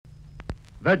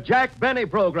The Jack Benny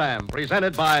Program,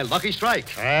 presented by Lucky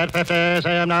Strike. At 50,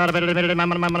 say I'm not a bit and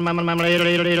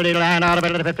out of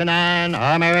it 59,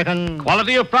 American.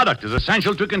 Quality of product is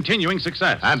essential to continuing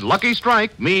success. And Lucky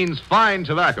Strike means fine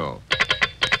tobacco.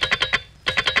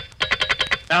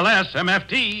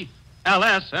 LSMFT,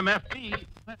 LSMFT,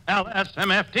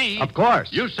 LSMFT. Of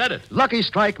course. You said it. Lucky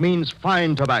Strike means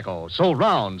fine tobacco. So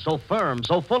round, so firm,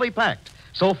 so fully packed.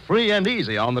 So free and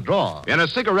easy on the draw. In a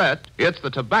cigarette, it's the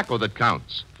tobacco that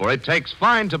counts, for it takes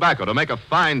fine tobacco to make a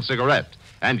fine cigarette.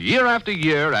 And year after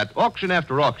year, at auction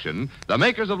after auction, the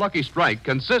makers of Lucky Strike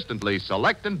consistently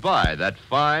select and buy that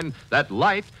fine, that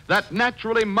light, that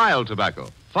naturally mild tobacco.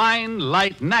 Fine,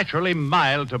 light, naturally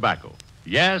mild tobacco.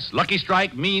 Yes, Lucky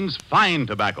Strike means fine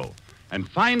tobacco. And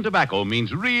fine tobacco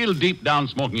means real deep down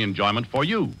smoking enjoyment for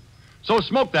you. So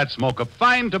smoke that smoke of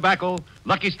fine tobacco,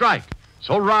 Lucky Strike.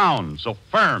 So round, so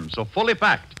firm, so fully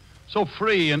packed, so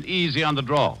free and easy on the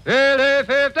draw. American.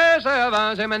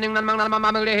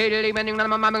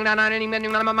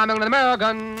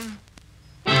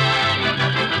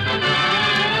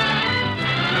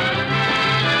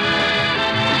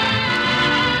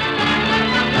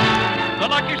 The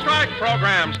Lucky Strike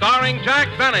program, starring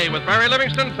Jack Benny, with Mary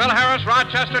Livingston, Phil Harris,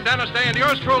 Rochester, Dennis Day, and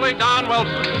yours truly, Don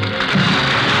Wilson.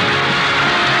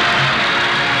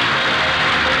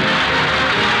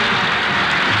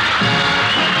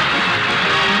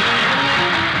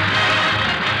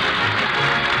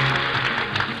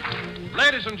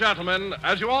 Ladies and gentlemen,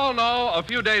 as you all know, a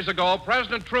few days ago,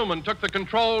 President Truman took the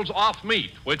controls off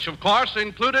meat, which, of course,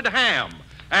 included ham.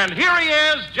 And here he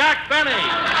is, Jack Benny.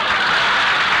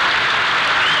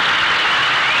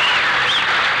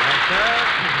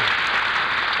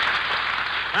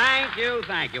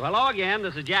 Thank you. Hello again.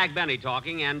 This is Jack Benny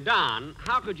talking. And, Don,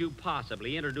 how could you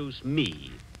possibly introduce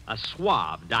me, a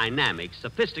suave, dynamic,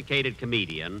 sophisticated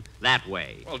comedian, that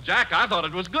way? Well, Jack, I thought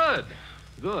it was good.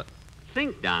 Good.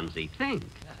 Think, Donzie, think.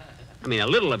 I mean, a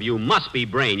little of you must be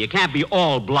brain. You can't be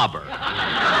all blubber.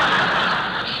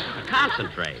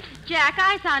 Concentrate. Jack,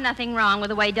 I saw nothing wrong with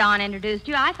the way Don introduced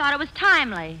you. I thought it was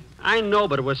timely. I know,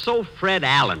 but it was so Fred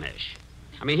Allenish.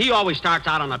 I mean, he always starts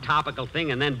out on a topical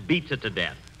thing and then beats it to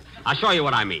death. I'll show you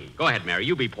what I mean. Go ahead, Mary.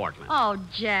 You be Portland. Oh,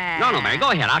 Jack. No, Mary.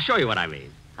 Go ahead. I'll show you what I mean.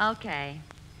 Okay.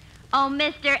 Oh,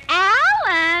 Mr.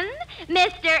 Allen.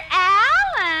 Mr.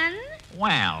 Allen.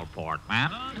 Well,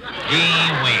 Portman,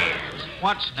 gee whiz,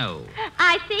 what's new?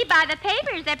 I see by the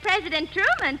papers that President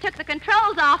Truman took the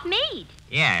controls off meat.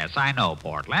 Yes, I know,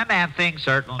 Portland, and things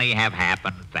certainly have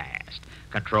happened fast.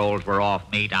 Controls were off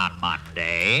meat on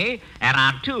Monday, and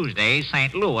on Tuesday,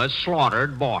 St. Louis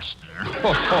slaughtered Boston.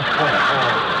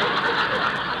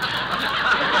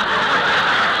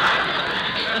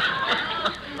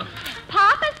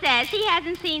 Papa says he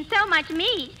hasn't seen so much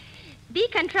meat be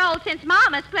controlled since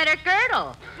Mama split her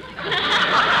girdle. You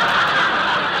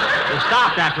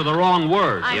stopped after the wrong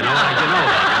word. You know.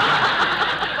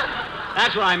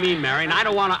 That's what I mean, Mary. And I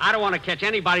don't want to catch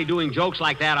anybody doing jokes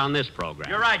like that on this program.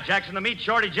 You're right, Jackson. The meat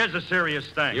shortage is a serious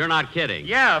thing. You're not kidding.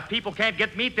 Yeah, if people can't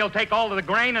get meat, they'll take all of the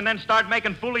grain and then start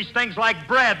making foolish things like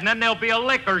bread, and then there'll be a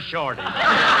liquor shortage.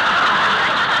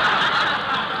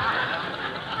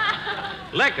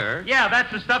 Liquor? Yeah, that's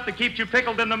the stuff that keeps you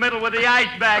pickled in the middle with the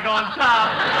ice bag on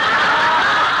top.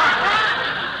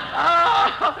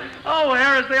 Oh,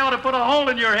 Harris, they ought to put a hole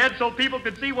in your head so people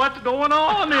can see what's going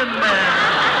on in there.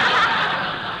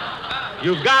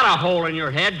 You've got a hole in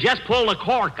your head. Just pull the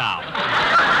cork out.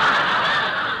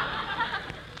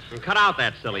 And cut out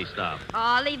that silly stuff.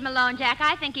 Oh, leave him alone, Jack.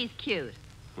 I think he's cute.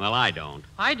 Well, I don't.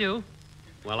 I do.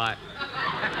 Well,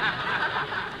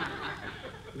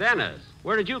 Dennis,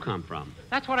 where did you come from?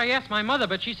 That's what I asked my mother,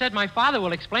 but she said my father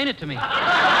will explain it to me.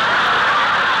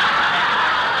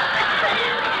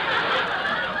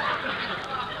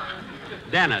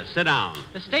 Dennis, sit down.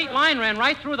 The state line ran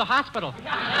right through the hospital.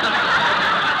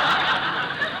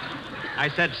 I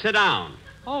said sit down.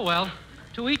 Oh, well,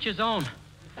 to each his own.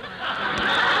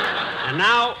 And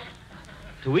now,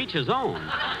 to each his own.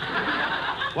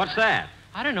 What's that?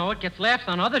 I don't know. It gets laughs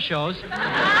on other shows. Well,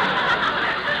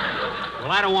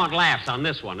 I don't want laughs on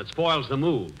this one. It spoils the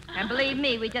mood. And believe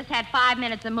me, we just had 5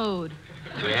 minutes of mood.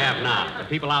 We have not. The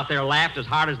people out there laughed as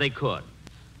hard as they could,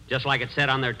 just like it said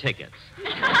on their tickets.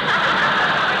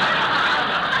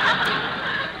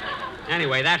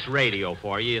 Anyway, that's radio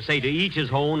for you. You say to each his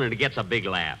own, and it gets a big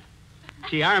laugh.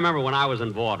 Gee, I remember when I was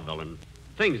in vaudeville, and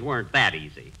things weren't that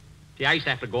easy. Gee, I used to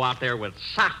have to go out there with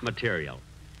sock material.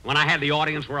 When I had the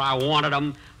audience where I wanted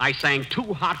them, I sang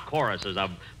 2 hot choruses of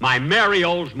My Merry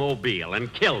Oldsmobile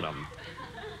and killed them.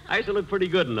 I used to look pretty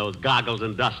good in those goggles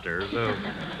and dusters.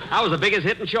 I was the biggest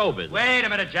hit in showbiz. Wait a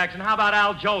minute, Jackson. How about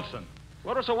Al Jolson?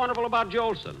 What was so wonderful about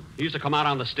Jolson? He used to come out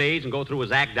on the stage and go through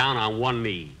his act down on one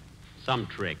knee. Some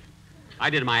trick. I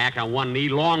did my act on one knee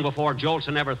long before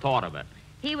Jolson ever thought of it.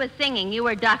 He was singing. You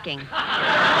were ducking.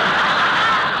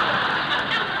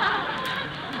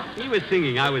 He was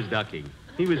singing. I was ducking.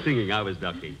 He was singing. I was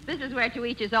ducking. This is where to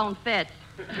each his own fits.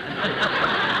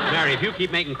 Mary, if you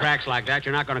keep making cracks like that,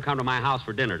 you're not going to come to my house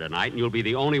for dinner tonight, and you'll be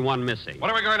the only one missing.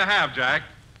 What are we going to have, Jack?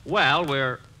 Well,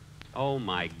 we're... Oh,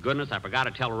 my goodness, I forgot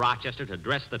to tell Rochester to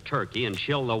dress the turkey and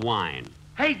chill the wine.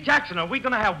 Hey, Jackson, are we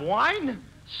going to have wine?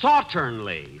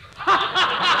 Sauternly.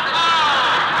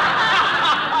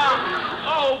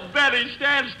 Oh, Betty,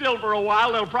 stand still for a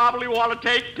while. They'll probably want to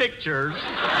take pictures.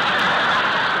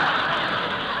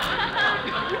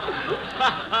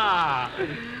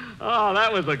 Oh,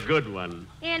 that was a good one.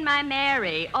 In my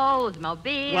Mary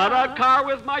Oldsmobile. What a car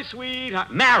with my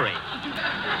sweetheart. Mary.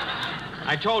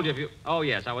 I told you if you... Oh,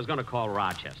 yes, I was going to call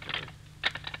Rochester.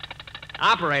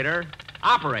 Operator.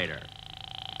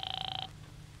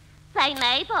 Say,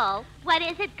 Mabel, what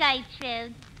is it,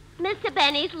 Gertrude? Mr.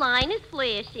 Benny's line is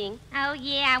flashing. Oh,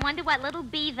 yeah, I wonder what little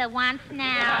beaver wants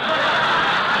now.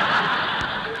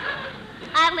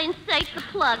 I'll insert the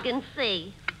plug and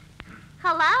see.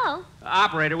 Hello?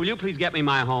 Operator, will you please get me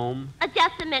my home?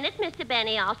 Just a minute, Mr.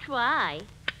 Benny. I'll try.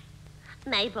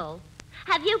 Mabel,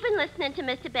 have you been listening to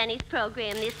Mr. Benny's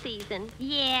program this season?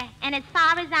 Yeah, and as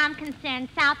far as I'm concerned,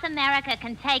 South America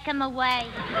can take him away.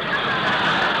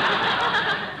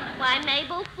 Why,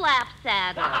 Mabel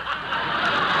Flapsaddle.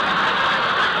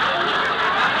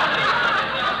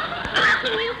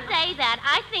 You say that.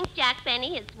 I think Jack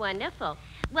Benny is wonderful.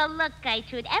 Well, look,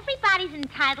 Gertrude, everybody's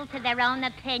entitled to their own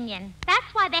opinion.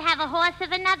 That's why they have a horse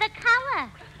of another color.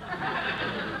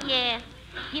 Yeah.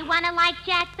 You want to like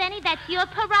Jack Benny? That's your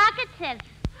prerogative.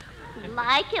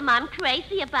 Like him, I'm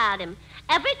crazy about him.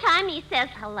 Every time he says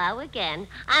hello again,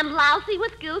 I'm lousy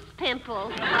with goose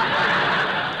pimples.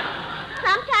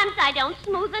 Sometimes I don't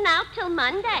smoothen out till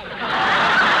Monday.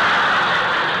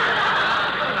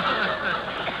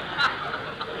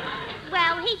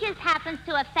 Well, he just happens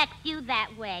to affect you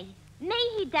that way. Me,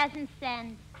 he doesn't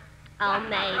send. Oh,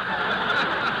 Mabel.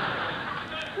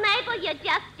 Mabel, you're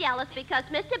just jealous because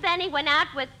Mr. Benny went out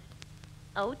with...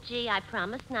 Oh, gee, I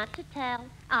promised not to tell.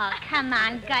 Oh, come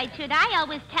on, Gertrude. I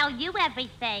always tell you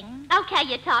everything. Okay,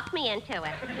 you talked me into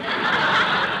it.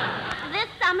 This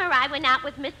summer I went out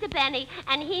with Mr. Benny,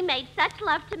 and he made such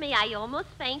love to me I almost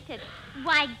fainted.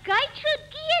 Why, Gertrude,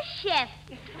 gear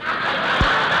shift.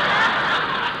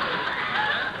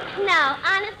 No,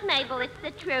 honest, Mabel, it's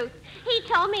the truth. He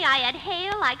told me I had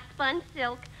hair like spun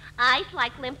silk, eyes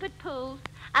like limpid pools,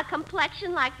 a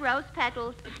complexion like rose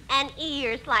petals, and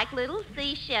ears like little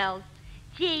seashells.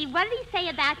 Gee, what did he say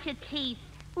about your teeth?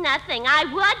 Nothing. I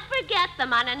would forget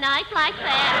them on a night like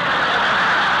that.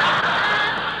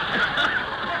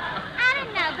 I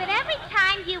don't know, but every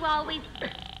time you always...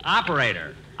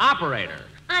 Operator.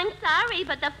 I'm sorry,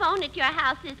 but the phone at your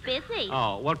house is busy.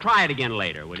 Oh, well, try it again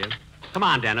later, will you? Come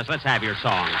on, Dennis, let's have your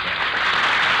song.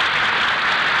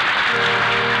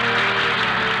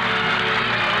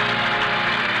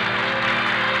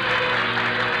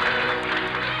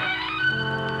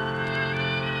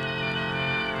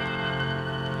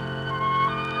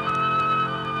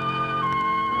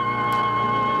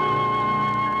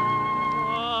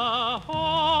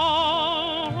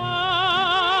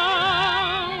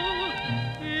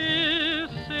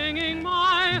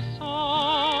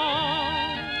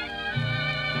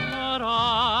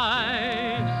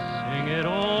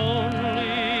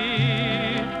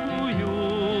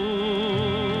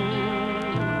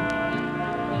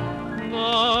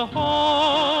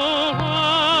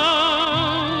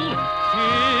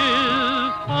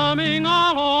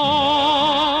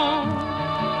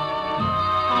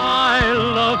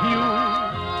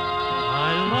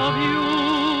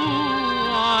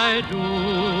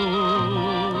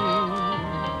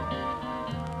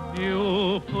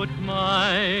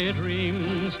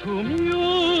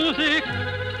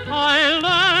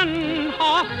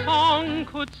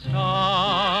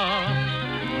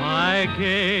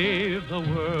 Gave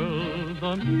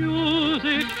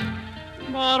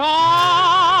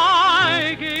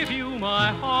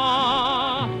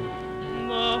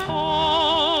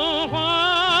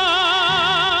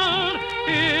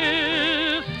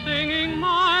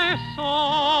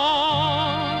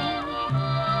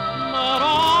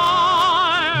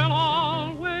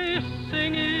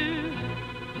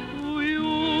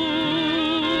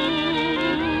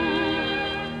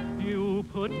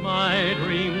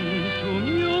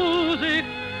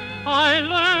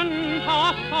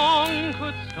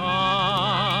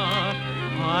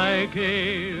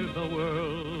the world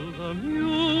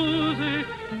music,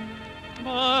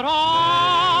 but I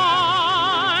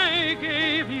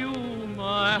gave you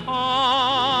my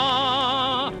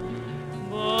heart.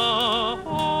 The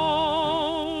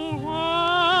whole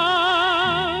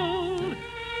world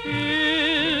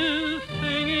is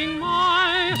singing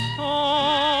my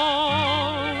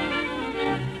song,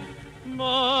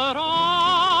 but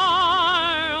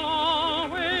I'll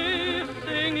always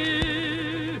sing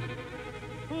it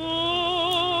for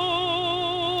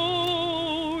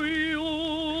you.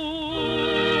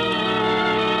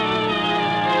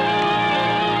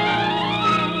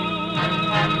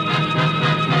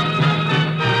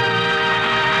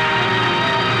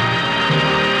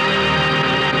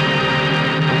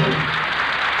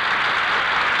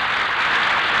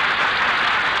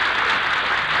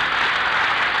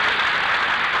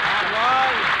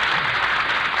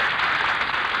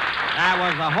 That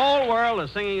was The Whole World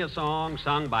is Singing a Song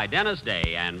sung by Dennis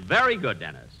Day, and very good,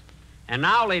 Dennis. And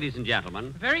now, ladies and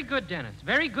gentlemen, Very good, Dennis.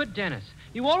 Very good, Dennis.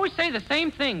 You always say the same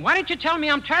thing. Why don't you tell me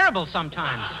I'm terrible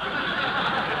sometimes?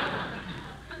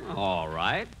 all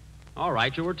right. All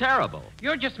right, you were terrible.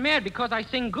 You're just mad because I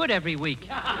sing good every week.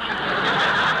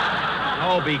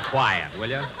 Oh, be quiet, will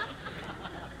you?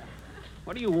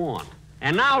 What do you want?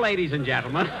 And now, ladies and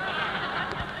gentlemen,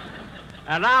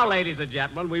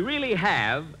 we really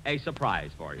have a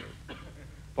surprise for you.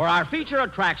 For our feature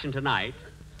attraction tonight,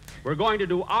 we're going to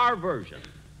do our version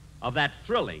of that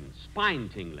thrilling,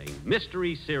 spine-tingling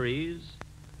mystery series,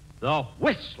 The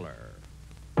Whistler.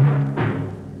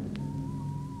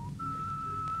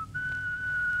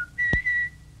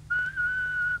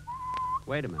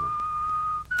 Wait a minute.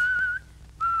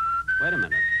 Wait a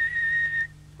minute.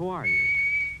 Who are you?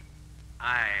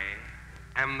 I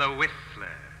am the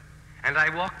Whistler, and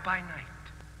I walk by night.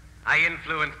 I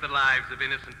influence the lives of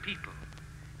innocent people,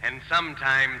 and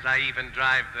sometimes I even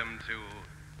drive them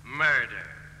to murder.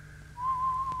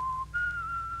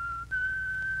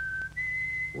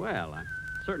 Well, I'm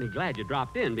certainly glad you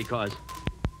dropped in because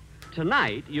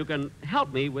tonight you can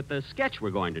help me with the sketch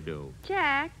we're going to do.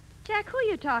 Jack, who are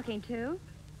you talking to?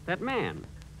 That man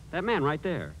right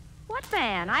there. What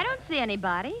man? I don't see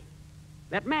anybody.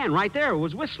 That man right there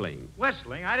was whistling.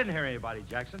 Whistling? I didn't hear anybody,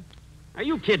 Jackson. Are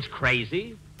you kids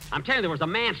crazy? I'm telling you, there was a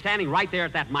man standing right there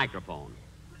at that microphone.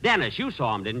 Dennis, you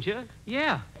saw him, didn't you?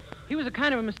 Yeah. He was a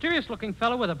kind of a mysterious-looking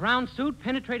fellow with a brown suit,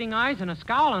 penetrating eyes, and a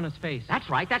scowl on his face. That's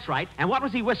right. And what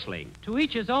was he whistling? To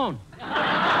each his own.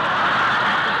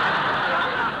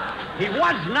 He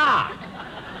was not.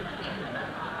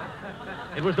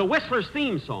 It was the Whistler's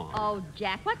theme song. Oh,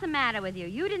 Jack, what's the matter with you?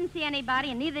 You didn't see anybody,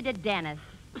 and neither did Dennis.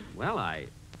 Well, I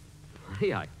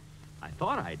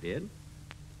thought I did.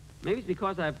 Maybe it's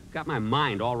because I've got my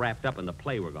mind all wrapped up in the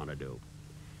play we're going to do.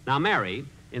 Now, Mary,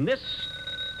 in this...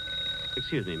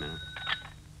 Excuse me a minute.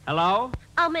 Hello?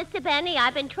 Oh, Mr. Benny,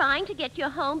 I've been trying to get you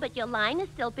home, but your line is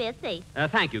still busy.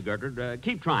 Thank you, Gertrude.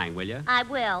 Keep trying, will you? I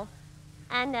will.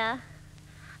 And,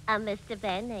 Mr.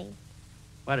 Benny,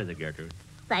 What is it, Gertrude?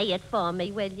 say it for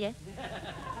me, will you?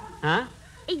 Huh?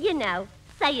 You know,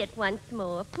 say it once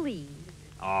more, please.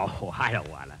 Oh, I don't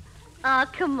want to. Oh,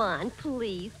 come on,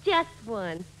 please. Just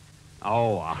once.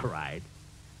 Oh, all right.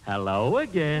 Hello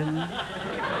again.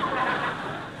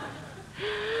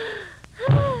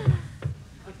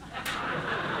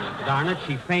 Darn it,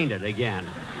 she fainted again.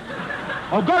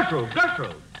 Oh, Gertrude!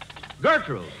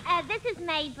 This is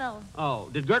Mabel. Oh,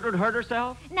 did Gertrude hurt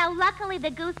herself? No, luckily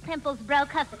the goose pimples broke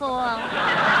her fall.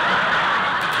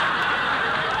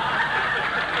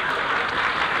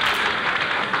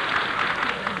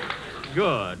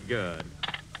 Good.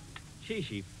 Gee,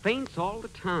 she faints all the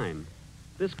time.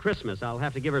 This Christmas, I'll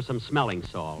have to give her some smelling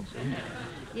salts.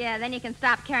 Yeah, then you can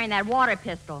stop carrying that water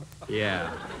pistol.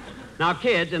 Yeah. Now,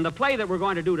 kids, in the play that we're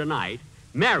going to do tonight,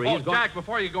 Mary is going... Jack,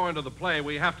 before you go into the play,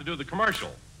 we have to do the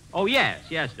commercial. Oh, yes,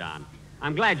 Don.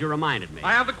 I'm glad you reminded me.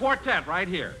 I have the quartet right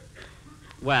here.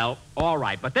 Well, all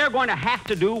right, but they're going to have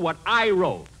to do what I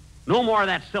wrote. No more of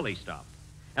that silly stuff.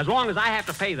 As long as I have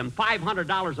to pay them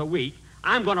 $500 a week,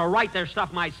 I'm going to write their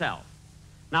stuff myself.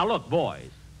 Now, look, boys.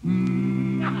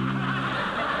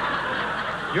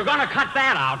 You're going to cut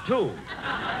that out, too.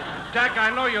 Jack,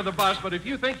 I know you're the boss, but if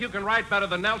you think you can write better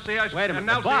than Nelsie as Wait a minute,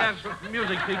 Nelsie the boss? as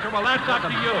music teacher, well, that's up to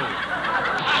you.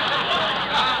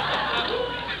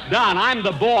 Don, I'm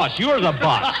the boss. You're the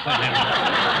boss.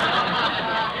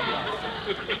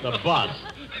 The boss.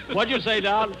 What'd you say,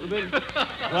 Don?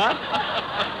 What?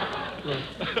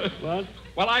 What?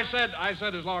 Well, I said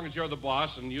as long as you're the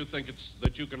boss and you think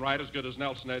that you can write as good as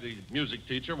Nelson Eddy, music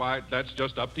teacher, why, that's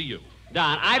just up to you.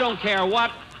 Don, I don't care what...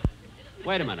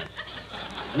 Wait a minute.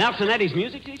 Nelson Eddy's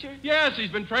music teacher? Yes,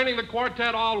 he's been training the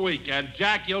quartet all week, and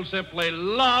Jack, you'll simply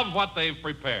love what they've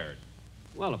prepared.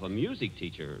 Well, if a music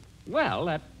teacher... Well,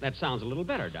 that sounds a little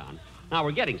better, Don. Now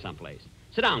we're getting someplace.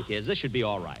 Sit down, kids. This should be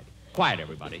all right. Quiet,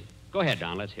 everybody. Go ahead,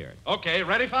 Don. Let's hear it. Okay,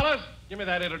 ready, fellas? Give me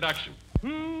that introduction.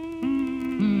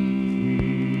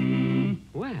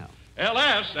 Well.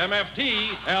 LSMFT,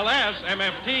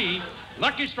 LSMFT.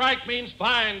 Lucky Strike means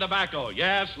fine tobacco.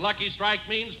 Yes, Lucky Strike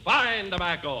means fine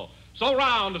tobacco. So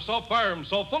round, so firm,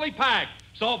 so fully packed,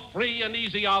 so free and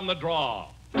easy on the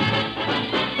draw.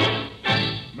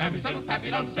 Mammy's little pappy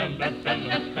loves LS,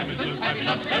 Mammy's little pappy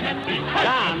loves MFT.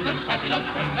 Don.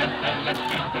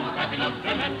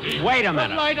 Wait a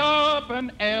minute. Light up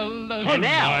an LS. An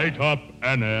L. Light up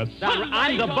an S. Don,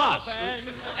 I'm the bus.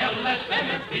 LS,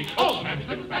 MFT. Oh, Mammy's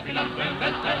little pappy loves LS,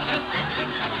 Mammy's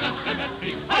little pappy loves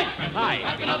MFT. Hi. Hi.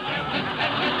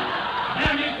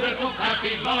 Mammy's little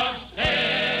pappy loves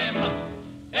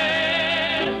M.S.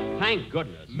 Thank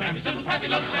goodness. Mammy's little pappy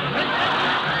loves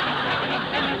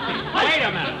Wait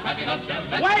a minute.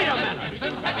 Wait a minute.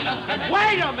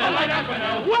 Wait a minute.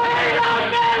 Wait a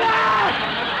minute!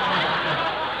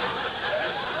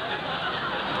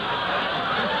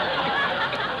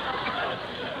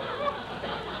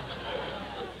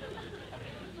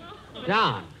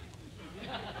 Don.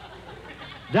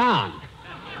 Don.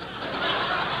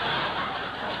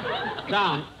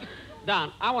 Don.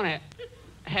 Don, I want to...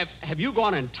 Have you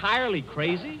gone entirely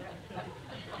crazy?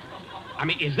 I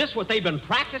mean, is this what they've been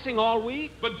practicing all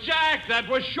week? But, Jack, that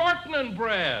was shortening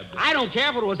bread. I don't care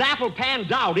if it was apple pan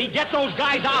dowdy. Get those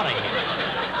guys out of here.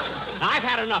 Now, I've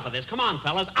had enough of this. Come on,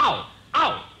 fellas. Out,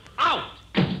 out, out.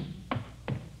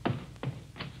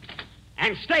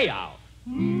 And stay out.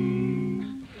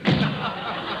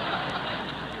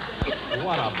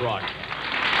 What a broadcast.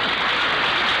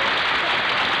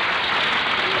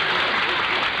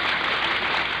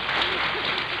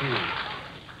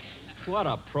 What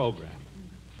a program.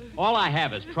 All I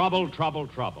have is trouble, trouble,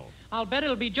 trouble. I'll bet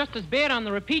it'll be just as bad on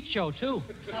the repeat show, too.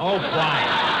 Oh, quiet.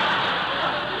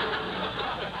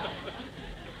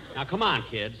 Now, come on,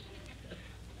 kids.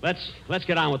 Let's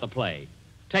get on with the play.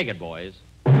 Take it, boys.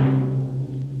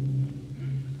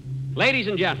 Ladies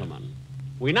and gentlemen,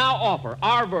 we now offer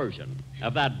our version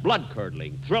of that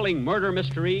blood-curdling, thrilling murder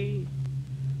mystery,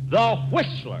 The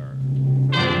Whistler.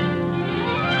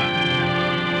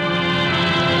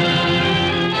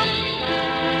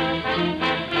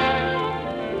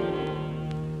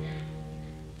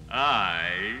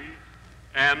 I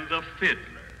am the Fiddler.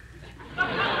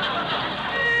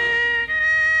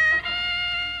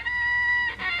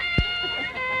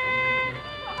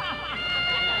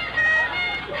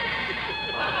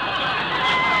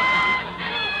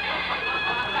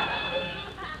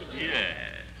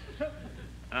 Yes,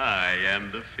 I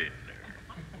am the Fiddler.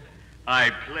 I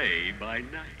play by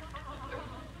night.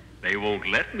 They won't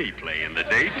let me play in the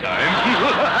daytime.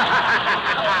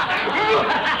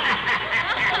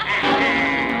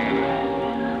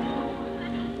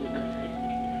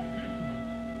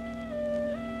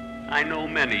 I know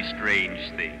many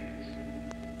strange things.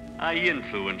 I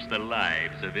influence the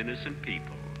lives of innocent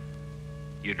people.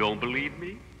 You don't believe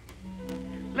me?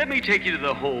 Let me take you to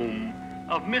the home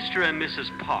of Mr. and Mrs.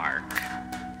 Park,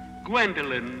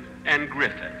 Gwendolyn and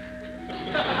Griffith.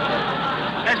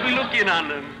 As we look in on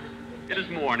them, it is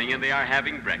morning and they are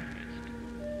having breakfast.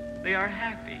 They are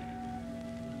happy,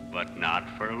 but not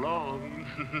for long.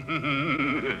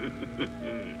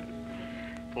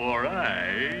 For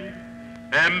I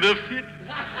am the Fiddler.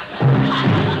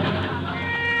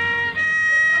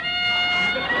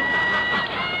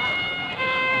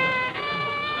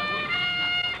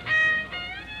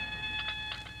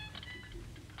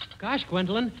 Gosh,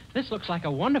 Gwendolyn, this looks like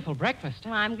a wonderful breakfast.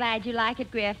 Well, I'm glad you like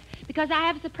it, Griff, because I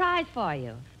have a surprise for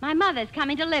you. My mother's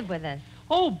coming to live with us.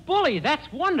 Oh, bully,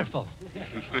 that's wonderful.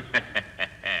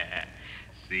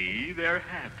 See, they're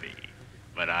happy,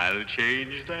 but I'll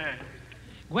change that.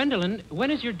 Gwendolyn, when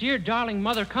is your dear, darling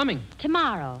mother coming?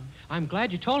 Tomorrow. I'm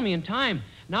glad you told me in time.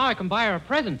 Now I can buy her a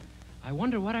present. I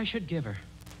wonder what I should give her.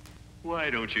 Why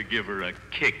don't you give her a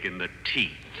kick in the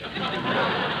teeth?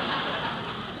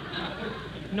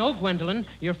 No, Gwendolyn,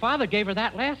 your father gave her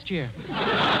that last year.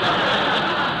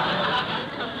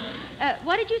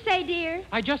 What did you say, dear?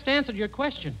 I just answered your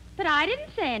question. But I didn't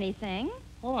say anything.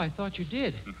 Oh, I thought you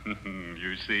did.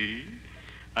 You see?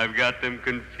 I've got them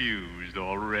confused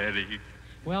already.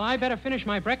 Well, I better finish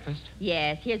my breakfast.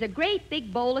 Yes, here's a great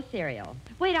big bowl of cereal.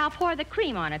 Wait, I'll pour the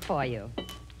cream on it for you.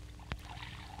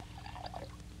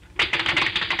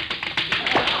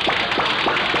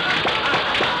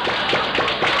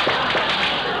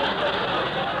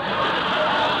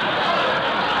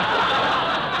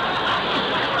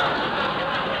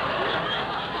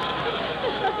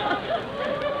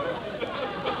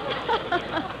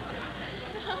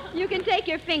 take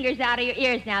your fingers out of your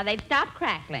ears now. They've stopped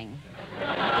crackling.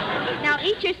 Now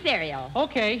eat your cereal.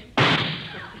 Okay.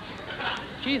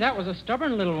 Gee, that was a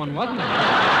stubborn little one, wasn't it?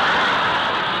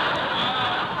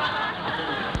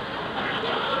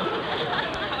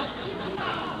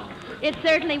 It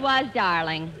certainly was,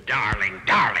 darling. Darling.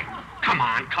 Come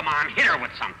on. Hit her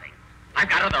with something. I've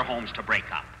got other homes to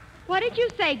break up. What did you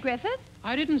say, Griffith?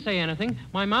 I didn't say anything.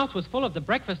 My mouth was full of the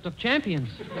breakfast of champions.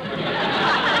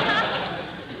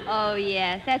 Oh,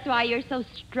 yes. That's why you're so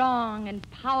strong and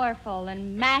powerful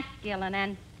and masculine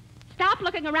and... Stop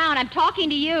looking around. I'm talking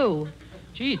to you.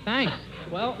 Gee, thanks.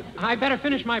 Well, I better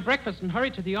finish my breakfast and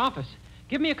hurry to the office.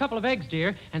 Give me a couple of eggs,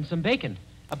 dear, and some bacon.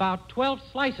 About 12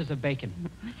 slices of bacon.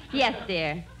 Yes,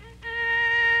 dear.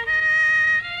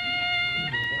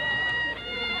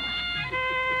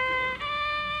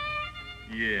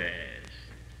 Yes,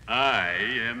 I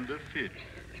am the Fiddler.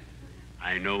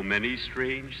 I know many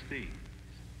strange things.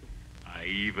 I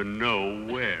even know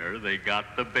where they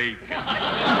got the bacon.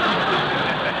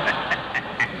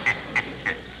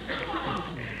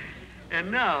 And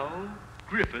now,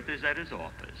 Griffith is at his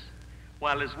office,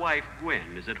 while his wife,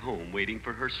 Gwen, is at home waiting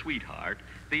for her sweetheart,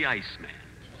 the Iceman.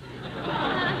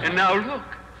 And now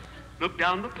look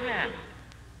down the path.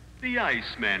 The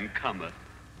Iceman cometh.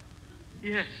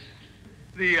 Yes,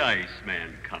 the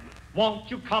Iceman cometh.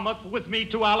 Won't you come up with me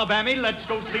to Alabama? Let's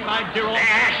go see my dear old...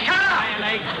 Shut up!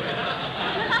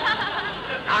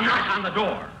 Now knock on the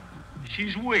door.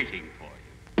 She's waiting for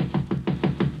you.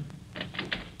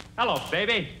 Hello,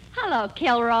 baby. Hello,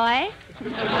 Kilroy.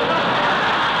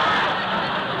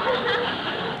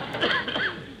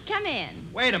 Come in.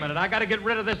 Wait a minute. I got to get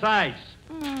rid of this ice.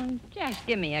 Just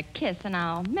give me a kiss and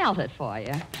I'll melt it for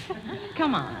you.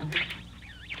 Come on.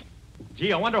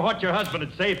 Gee, I wonder what your husband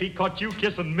would say if he caught you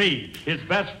kissing me, his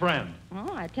best friend.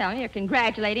 Oh, I tell you, you're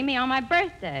congratulating me on my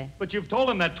birthday. But you've told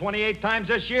him that 28 times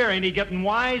this year. Ain't he getting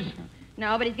wise?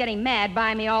 No, but he's getting mad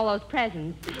buying me all those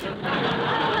presents.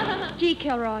 Gee,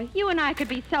 Kilroy, you and I could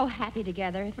be so happy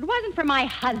together if it wasn't for my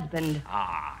husband.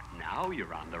 Now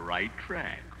you're on the right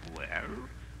track. Well,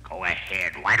 go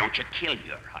ahead. Why don't you kill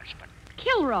your husband?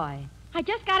 Kilroy, I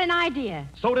just got an idea.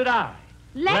 So did I.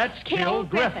 Let's kill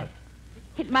Griffith.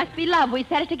 It must be love. We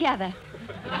said it together.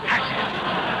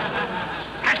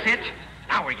 That's it.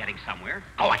 Now we're getting somewhere.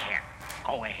 Go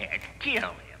ahead. Kill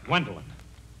him. Gwendolyn,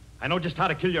 I know just how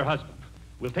to kill your husband.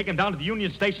 We'll take him down to the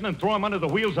Union Station and throw him under the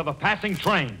wheels of a passing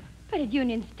train. But at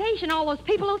Union Station, all those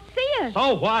people will see us.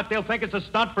 So what? They'll think it's a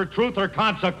stunt for truth or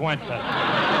consequences.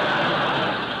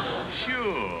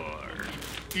 Sure.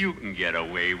 You can get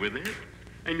away with it.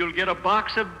 And you'll get a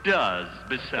box of Does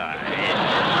besides.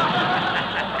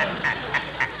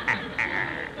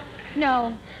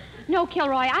 No,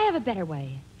 Kilroy, I have a better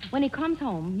way. When he comes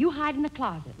home, you hide in the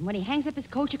closet. And when he hangs up his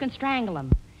coat, you can strangle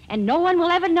him. And no one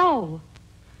will ever know.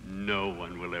 No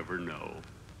one will ever know.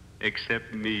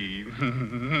 Except me.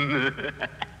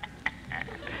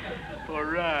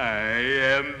 For I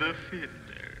am the Fiddler.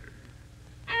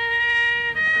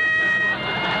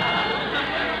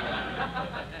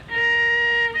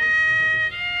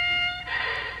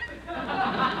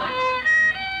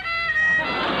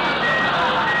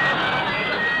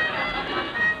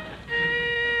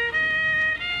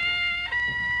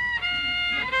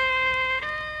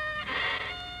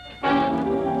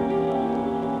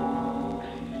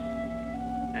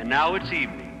 Now it's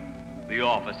evening. The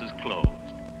office is closed.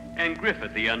 And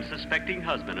Griffith, the unsuspecting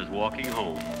husband, is walking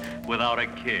home without a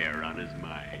care on his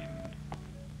mind.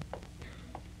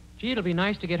 Gee, it'll be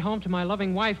nice to get home to my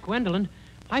loving wife, Gwendolyn.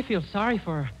 I feel sorry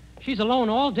for her. She's alone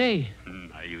all day.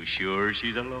 Are you sure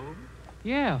she's alone?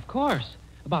 Yeah, of course.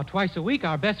 About twice a week,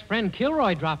 our best friend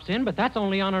Kilroy drops in, but that's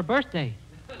only on her birthday.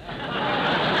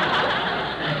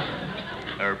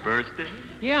 Her birthday?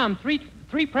 Yeah, I'm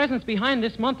three presents behind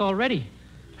this month already.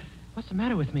 What's the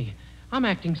matter with me? I'm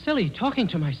acting silly, talking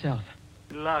to myself.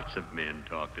 Lots of men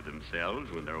talk to themselves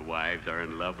when their wives are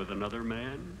in love with another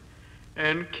man.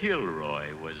 And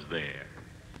Kilroy was there.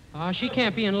 She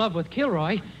can't be in love with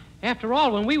Kilroy. After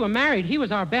all, when we were married, he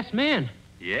was our best man.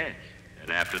 Yes,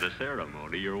 and after the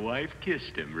ceremony, your wife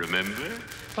kissed him, remember?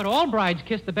 But all brides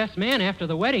kiss the best man after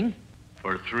the wedding.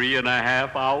 For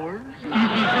 3.5 hours?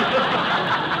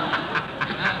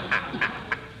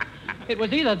 It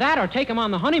was either that or take him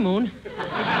on the honeymoon.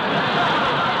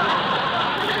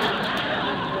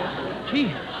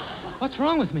 Gee, what's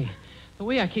wrong with me? The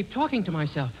way I keep talking to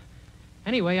myself.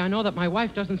 Anyway, I know that my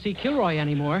wife doesn't see Kilroy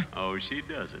anymore. Oh, she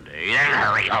doesn't, eh? Then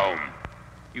hurry home.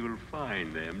 You'll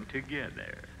find them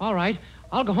together. All right,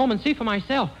 I'll go home and see for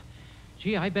myself.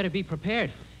 Gee, I better be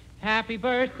prepared. Happy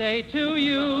birthday to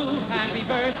you. Happy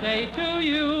birthday to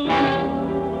you.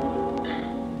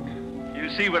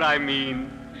 see what I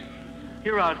mean?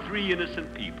 Here are 3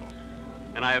 innocent people,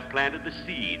 and I have planted the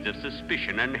seeds of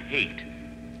suspicion and hate,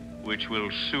 which will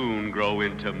soon grow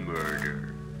into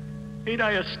murder. Ain't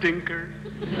I a stinker?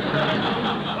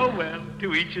 Oh, well,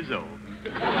 to each his own.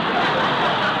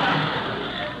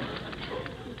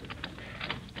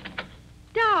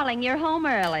 Darling, you're home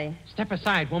early. Step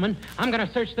aside, woman. I'm going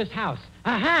to search this house.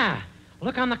 Aha!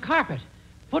 Look on the carpet.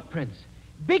 Footprints.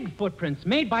 Big footprints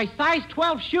made by size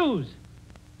 12 shoes.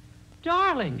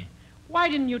 Darling, why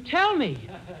didn't you tell me?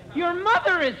 Your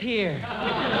mother is here.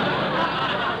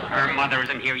 Her mother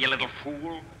isn't here, you little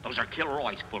fool. Those are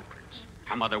Kilroy's footprints.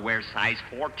 Her mother wears size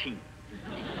 14.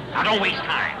 Now, don't waste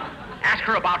time. Ask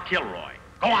her about Kilroy.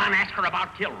 Go on, ask her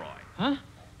about Kilroy. Huh?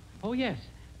 Oh, yes.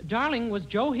 Darling, was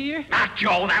Joe here? Not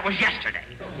Joe, that was yesterday.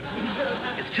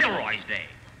 It's Kilroy's day.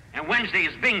 And Wednesday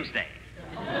is Bing's day.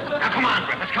 Now, come on,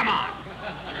 Griffiths, come on.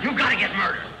 You've got to get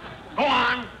murdered. Go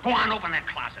on, open that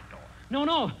closet door.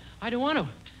 No, I don't want to.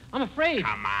 I'm afraid.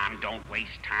 Come on, don't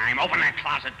waste time. Open that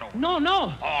closet door.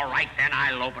 No. All right, then,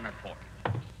 I'll open it for you.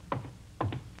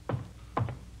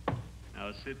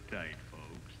 Now, sit tight,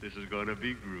 folks. This is going to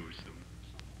be gruesome.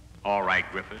 All right,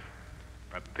 Griffith.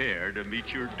 Prepare to meet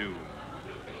your doom.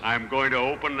 I'm going to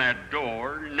open that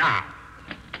door now.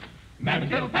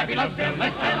 Mammy's little Pappy loves LS,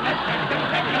 Mammy's little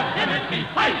Pappy loves MFT.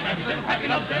 Hi! Mammy's little Pappy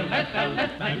loves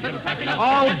LS, Mammy's little Pappy loves...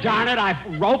 Oh, darn it,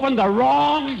 I've opened the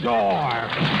wrong door.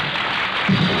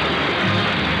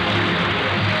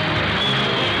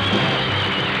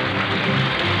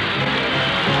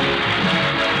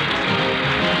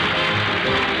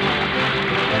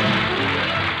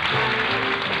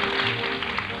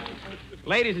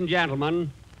 Ladies and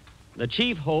gentlemen, the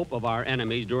chief hope of our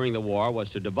enemies during the war was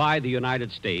to divide the United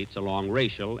States along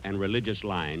racial and religious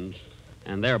lines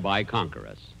and thereby conquer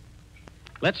us.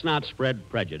 Let's not spread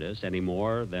prejudice any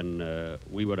more than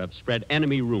we would have spread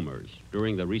enemy rumors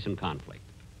during the recent conflict.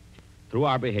 Through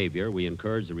our behavior, we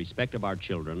encourage the respect of our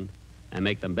children and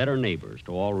make them better neighbors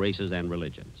to all races and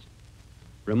religions.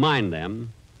 Remind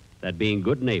them that being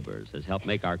good neighbors has helped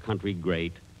make our country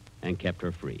great and kept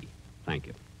her free. Thank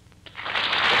you.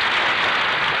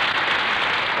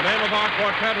 The name of our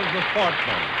quartet is the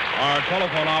Sportsmen. Our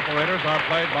telephone operators are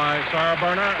played by Sarah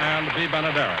Berner and B.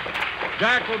 Benederic.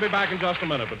 Jack will be back in just a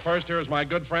minute, but first here's my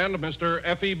good friend, Mr.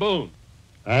 F.E. Boone.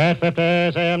 At 50,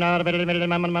 say I'm not a bit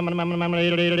 59,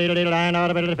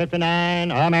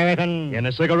 American. In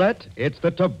a cigarette, it's the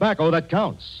tobacco that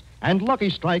counts. And Lucky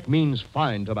Strike means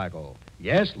fine tobacco.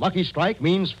 Yes, Lucky Strike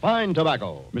means fine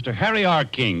tobacco. Mr. Harry R.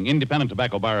 King, independent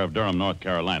tobacco buyer of Durham, North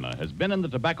Carolina, has been in the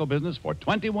tobacco business for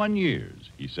 21 years.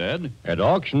 He said, at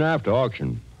auction after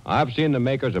auction, I've seen the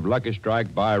makers of Lucky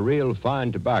Strike buy real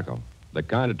fine tobacco, the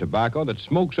kind of tobacco that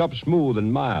smokes up smooth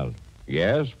and mild.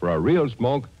 Yes, for a real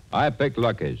smoke, I picked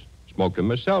Lucky's. Smoked them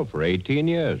myself for 18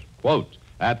 years. Quote,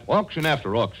 at auction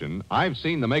after auction, I've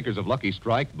seen the makers of Lucky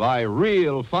Strike buy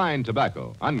real fine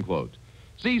tobacco, unquote.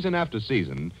 Season after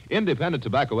season, independent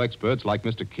tobacco experts like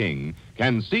Mr. King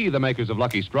can see the makers of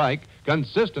Lucky Strike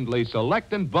consistently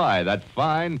select and buy that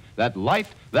fine, that light,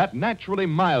 that naturally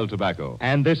mild tobacco.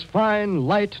 And this fine,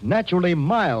 light, naturally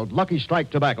mild Lucky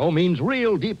Strike tobacco means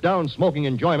real deep-down smoking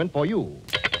enjoyment for you.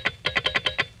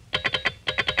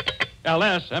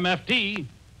 LSMFT,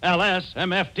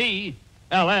 LSMFT,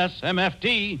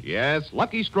 LSMFT. Yes,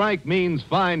 Lucky Strike means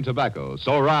fine tobacco,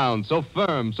 so round, so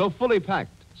firm, so fully packed.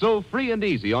 So free and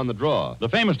easy on the draw. The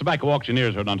famous tobacco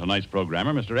auctioneers heard on tonight's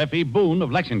programmer, Mr. F.E. Boone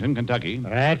of Lexington, Kentucky.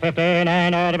 At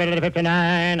 59,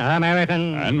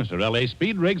 American. And Mr. L.A.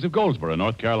 Speed Riggs of Goldsboro,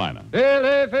 North Carolina.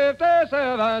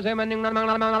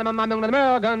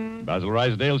 American. Basil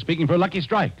Risedale speaking for Lucky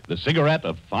Strike, the cigarette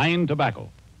of fine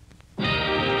tobacco.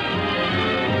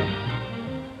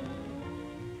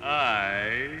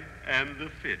 I am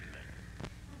the Fiddler.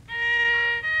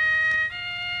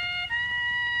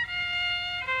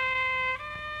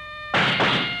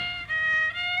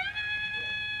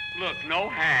 Look, no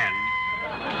hands.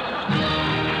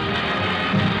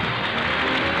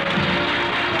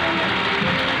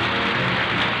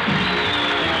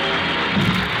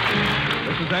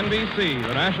 This is NBC,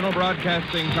 the National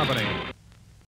Broadcasting Company.